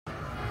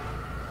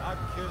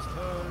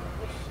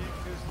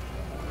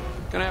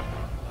Gonna have...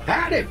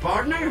 Howdy,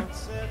 partner.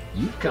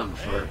 You've come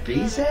for a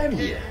piece, haven't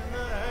you?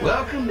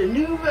 Welcome to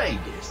New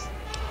Vegas.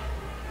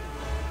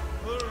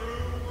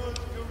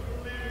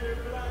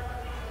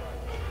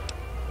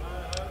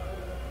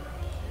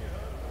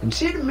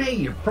 Consider me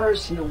your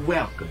personal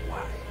welcome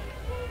wife.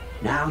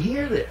 Now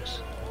hear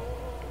this.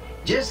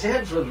 Just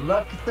head for the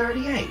Lucky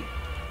 38.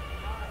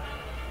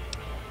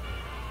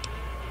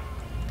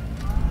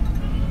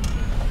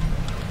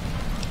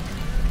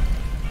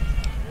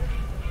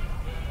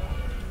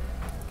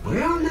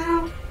 Well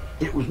now,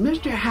 it was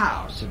Mr.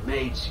 House that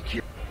made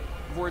security.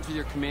 Words with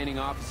your commanding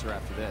officer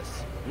after this.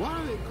 Why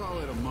do they call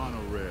it a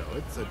monorail?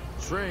 It's a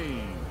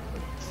train.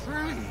 A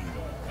train.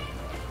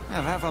 I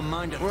have half a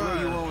mind to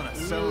throw you all in a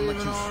cell and let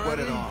you sweat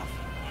it off.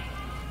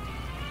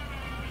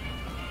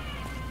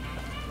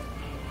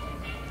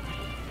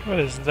 What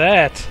is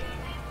that?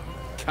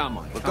 Come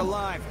on, Look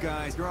alive,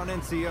 guys. You're on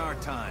NCR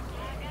time.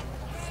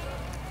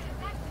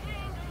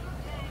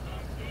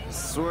 I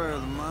swear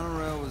the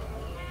monorail was...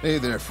 Hey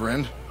there,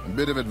 friend. A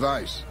bit of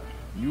advice.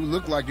 You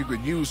look like you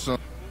could use some...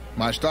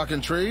 My stock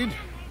and trade?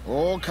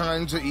 All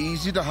kinds of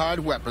easy-to-hide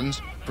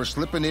weapons for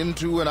slipping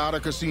into and out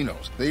of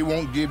casinos. They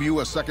won't give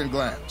you a second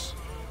glance.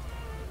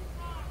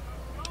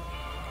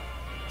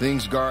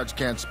 Things guards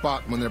can't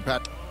spot when they're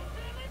pat...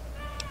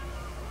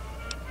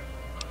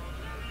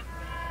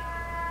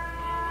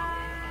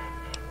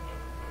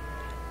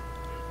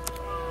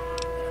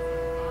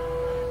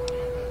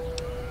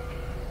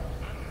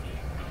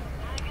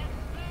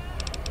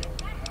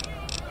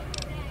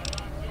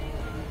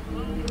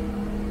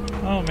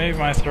 Oh, maybe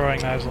my throwing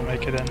knives will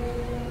make it in.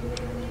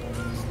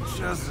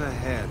 Just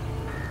ahead.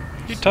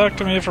 You talk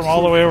to me from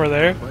all the way over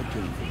there?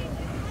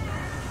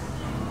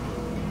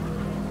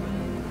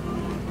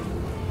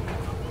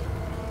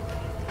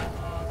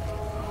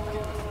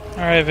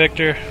 Alright,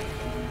 Victor.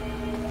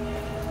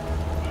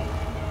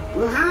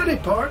 Well, howdy,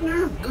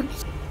 partner. Good.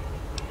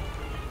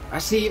 I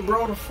see you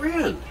brought a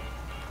friend.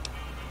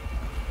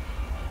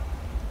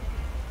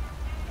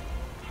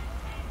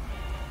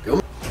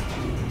 Come.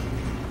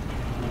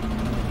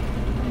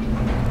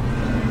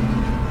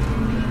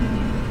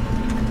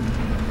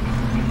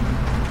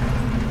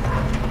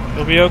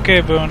 You'll be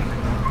okay, Boone.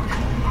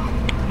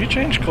 You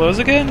changed clothes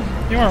again?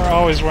 You weren't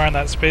always wearing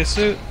that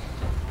spacesuit.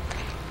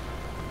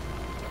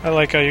 I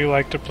like how you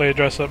like to play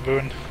dress up,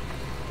 Boone.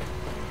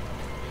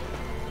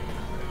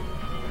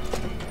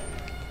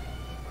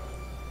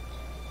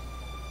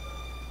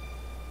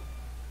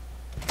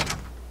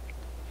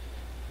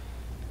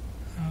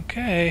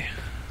 Okay.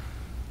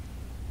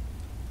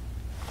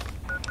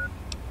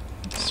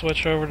 Let's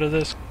switch over to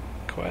this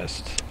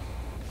quest.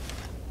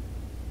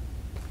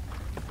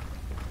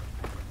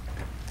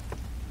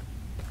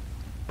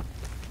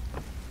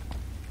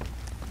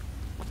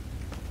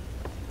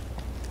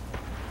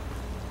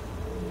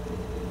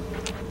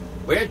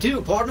 Where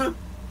to, partner?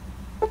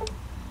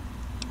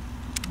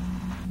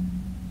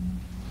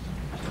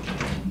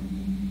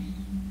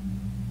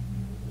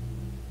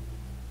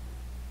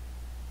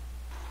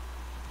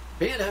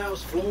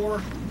 Penthouse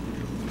floor.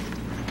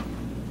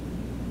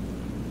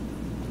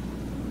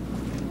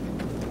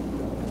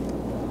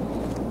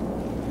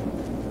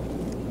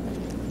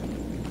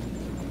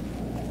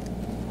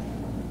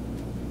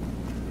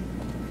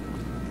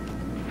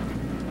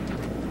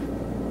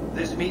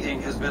 This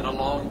meeting has been a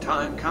long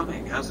time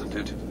coming, hasn't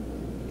it?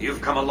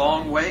 You've come a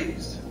long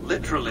ways,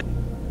 literally.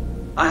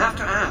 I have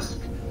to ask,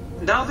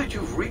 now that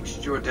you've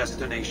reached your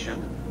destination,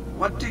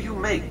 what do you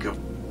make of...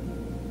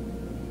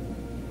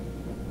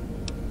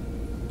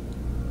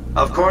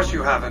 Of course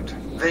you haven't.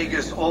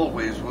 Vegas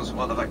always was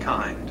one of a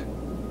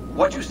kind.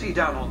 What you see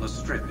down on the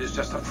Strip is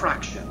just a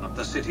fraction of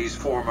the city's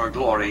former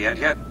glory, and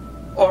yet...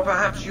 Or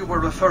perhaps you were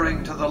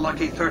referring to the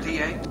Lucky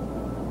 38?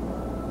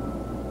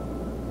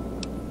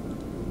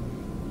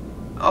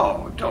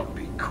 Oh, don't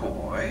be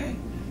coy.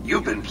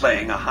 You've been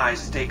playing a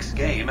high-stakes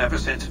game ever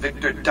since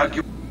Victor dug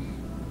you...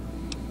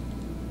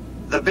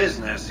 The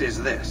business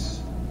is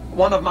this.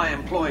 One of my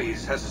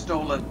employees has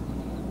stolen...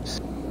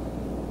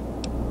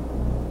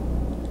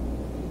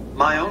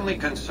 My only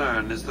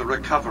concern is the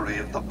recovery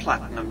of the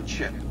platinum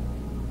chip.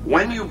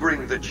 When you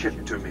bring the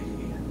chip to me,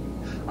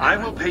 I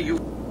will pay you...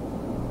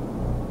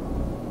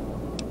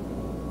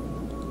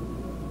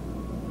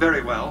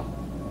 Very well.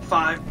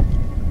 5...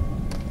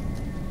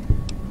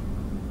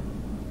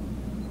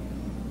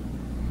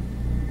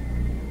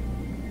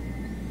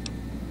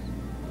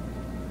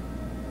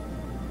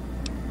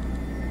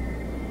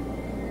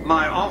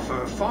 My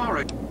offer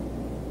far...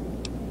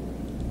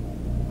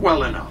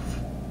 Well enough.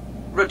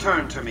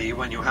 Return to me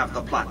when you have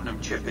the platinum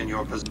chip in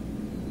your possession.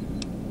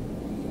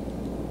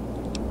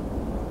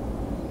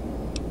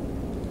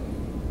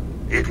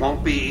 It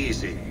won't be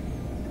easy.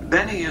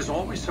 Benny is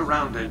always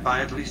surrounded by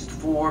at least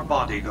 4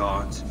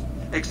 bodyguards,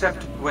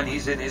 except when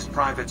he's in his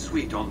private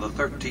suite on the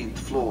 13th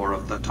floor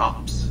of the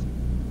Tops.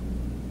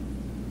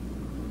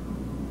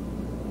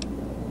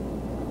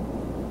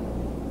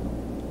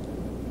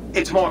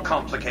 It's more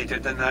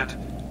complicated than that.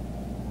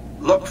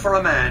 Look for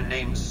a man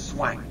named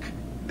Swank.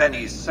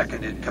 Benny's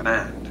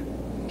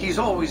second-in-command. He's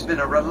always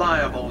been a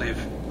reliable,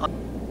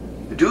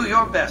 Do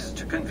your best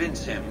to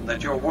convince him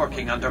that you're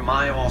working under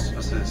my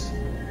auspices.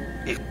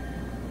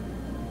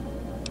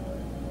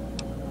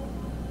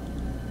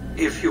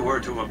 If you were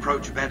to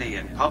approach Benny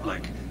in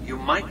public, you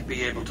might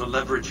be able to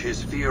leverage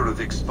his fear of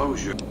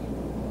exposure.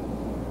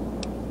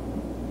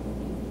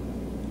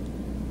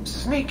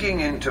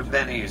 Sneaking into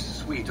Benny's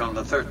suite on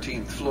the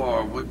 13th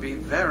floor would be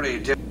very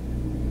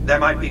difficult. There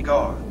might be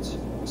guards.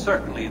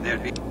 Certainly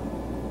there'd be...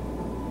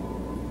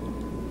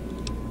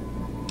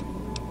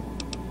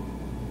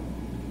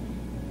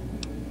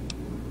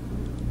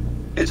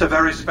 It's a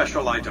very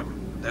special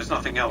item. There's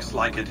nothing else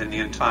like it in the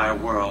entire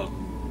world.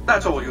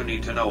 That's all you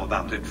need to know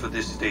about it for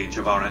this stage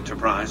of our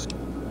enterprise.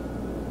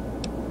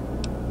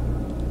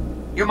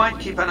 You might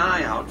keep an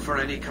eye out for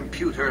any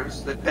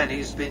computers that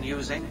Benny's been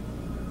using.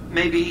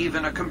 Maybe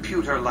even a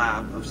computer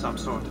lab of some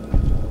sort.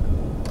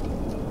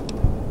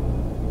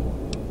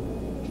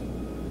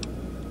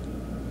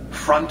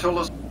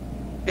 Frontal...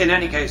 In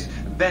any case,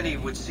 Benny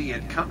would see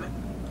it coming.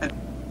 And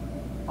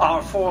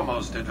our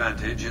foremost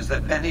advantage is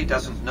that Benny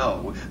doesn't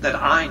know that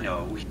I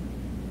know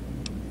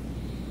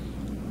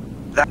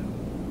that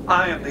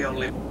I am the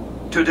only...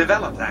 To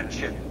develop that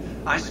chip,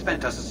 I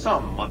spent a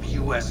sum of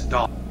US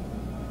dollars.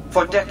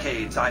 For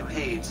decades, I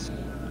paid...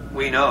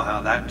 We know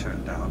how that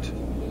turned out.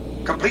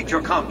 Complete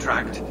your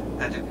contract,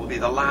 and it will be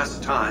the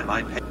last time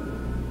I pay.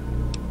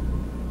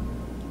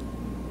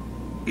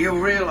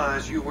 You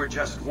realize you were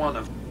just one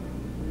of...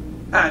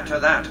 Add to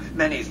that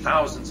many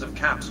thousands of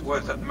caps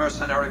worth of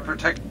mercenary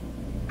protection.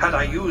 Had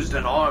I used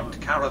an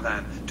armed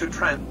caravan to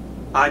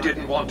I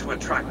didn't want to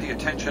attract the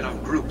attention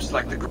of groups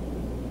like the...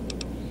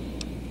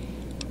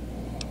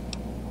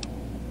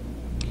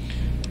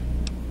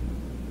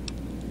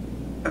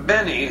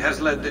 Benny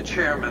has led the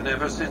chairman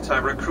ever since I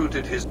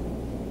recruited his...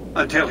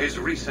 Until his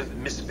recent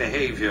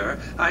misbehavior,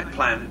 I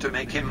planned to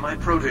make him my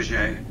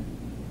protege.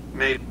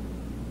 Maybe...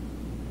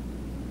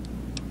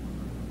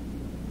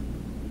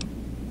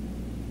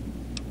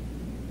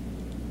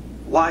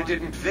 Why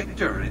didn't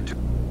Victor into...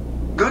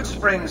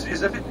 Goodsprings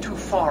is a bit too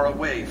far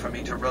away for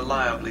me to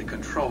reliably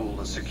control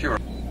the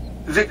security.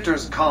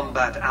 Victor's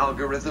combat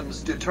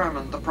algorithms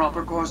determined the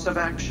proper course of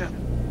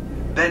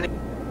action. Benny...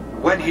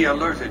 When he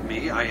alerted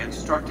me, I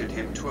instructed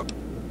him to...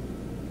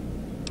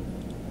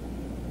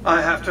 I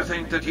have to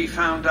think that he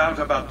found out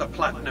about the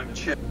platinum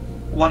chip,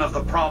 one of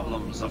the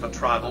problems of a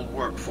tribal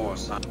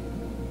workforce.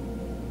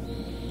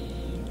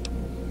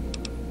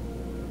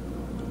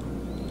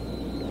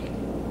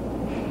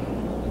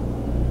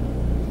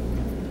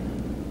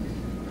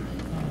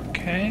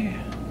 Okay.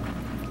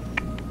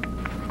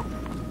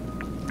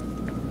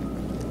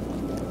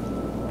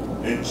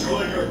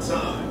 Enjoy your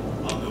time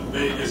on the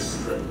Vegas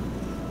Strip.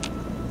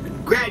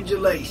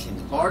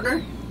 Congratulations,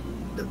 partner.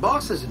 The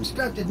boss has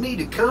instructed me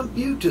to comp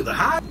you to the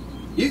high.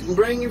 You can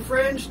bring your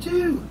friends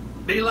too.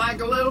 Be like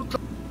a little...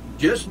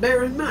 Just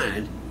bear in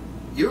mind,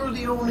 you're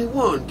the only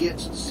one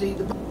gets to see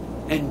the...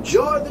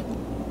 Enjoy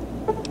the...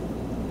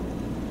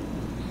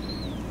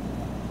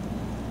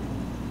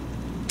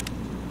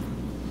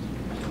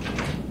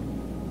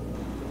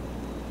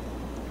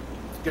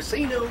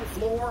 Casino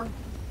floor.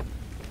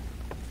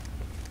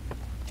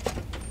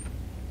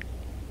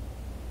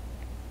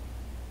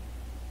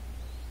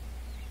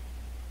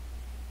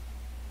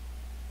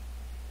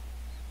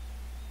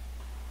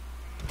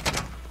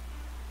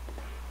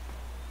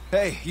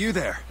 Hey, you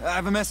there. I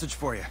have a message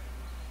for you.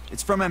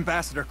 It's from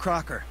Ambassador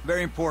Crocker.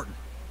 Very important.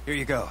 Here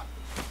you go.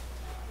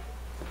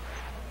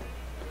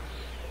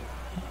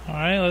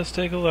 Alright, let's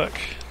take a look.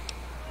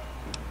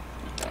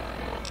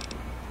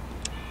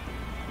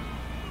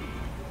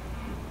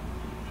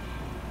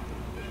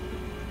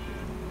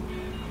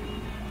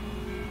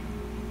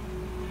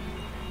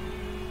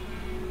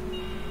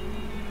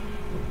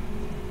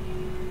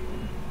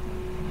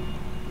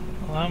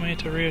 Allow me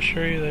to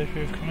reassure you that if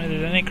you've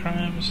committed any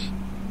crimes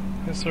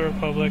against the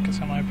Republic, it's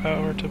in my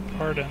power to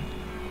pardon.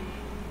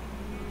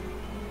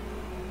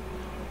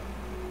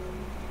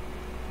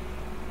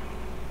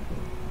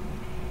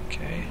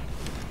 Okay.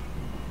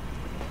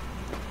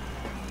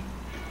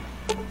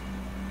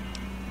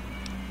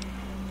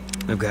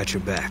 I've got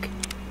your back.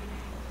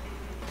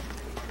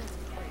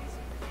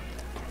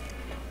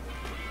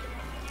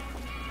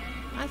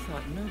 I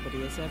thought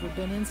nobody has ever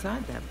been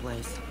inside that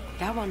place.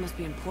 That one must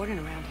be important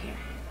around here.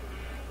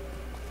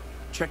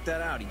 Check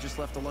that out. He just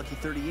left a Lucky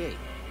 38.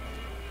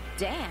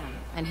 Damn,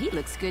 and he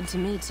looks good to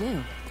me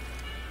too.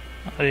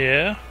 Oh,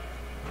 yeah?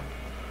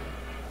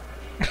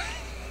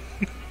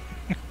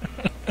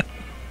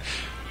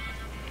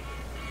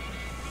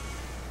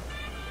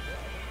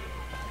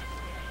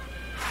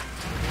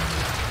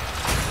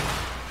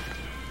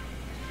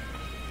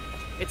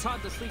 It's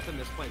hard to sleep in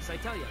this place, I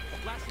tell you.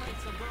 Last night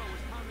some girl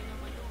was pounding on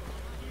my door.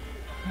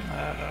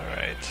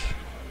 Alright.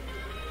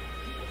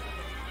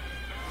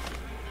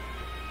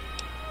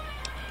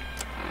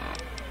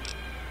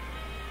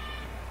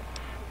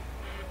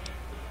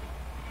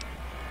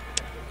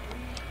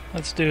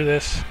 Let's do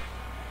this.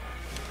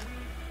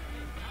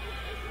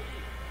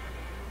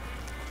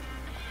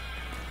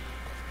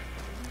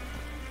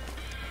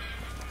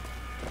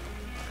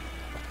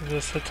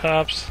 this the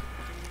tops?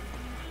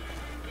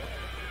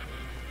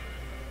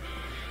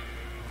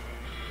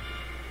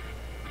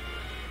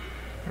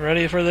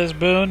 Ready for this,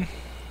 Boone?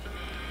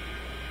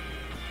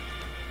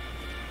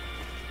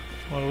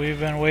 What we've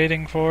been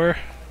waiting for.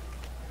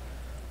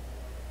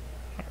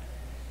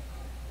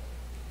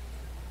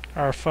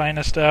 Our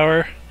finest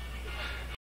hour.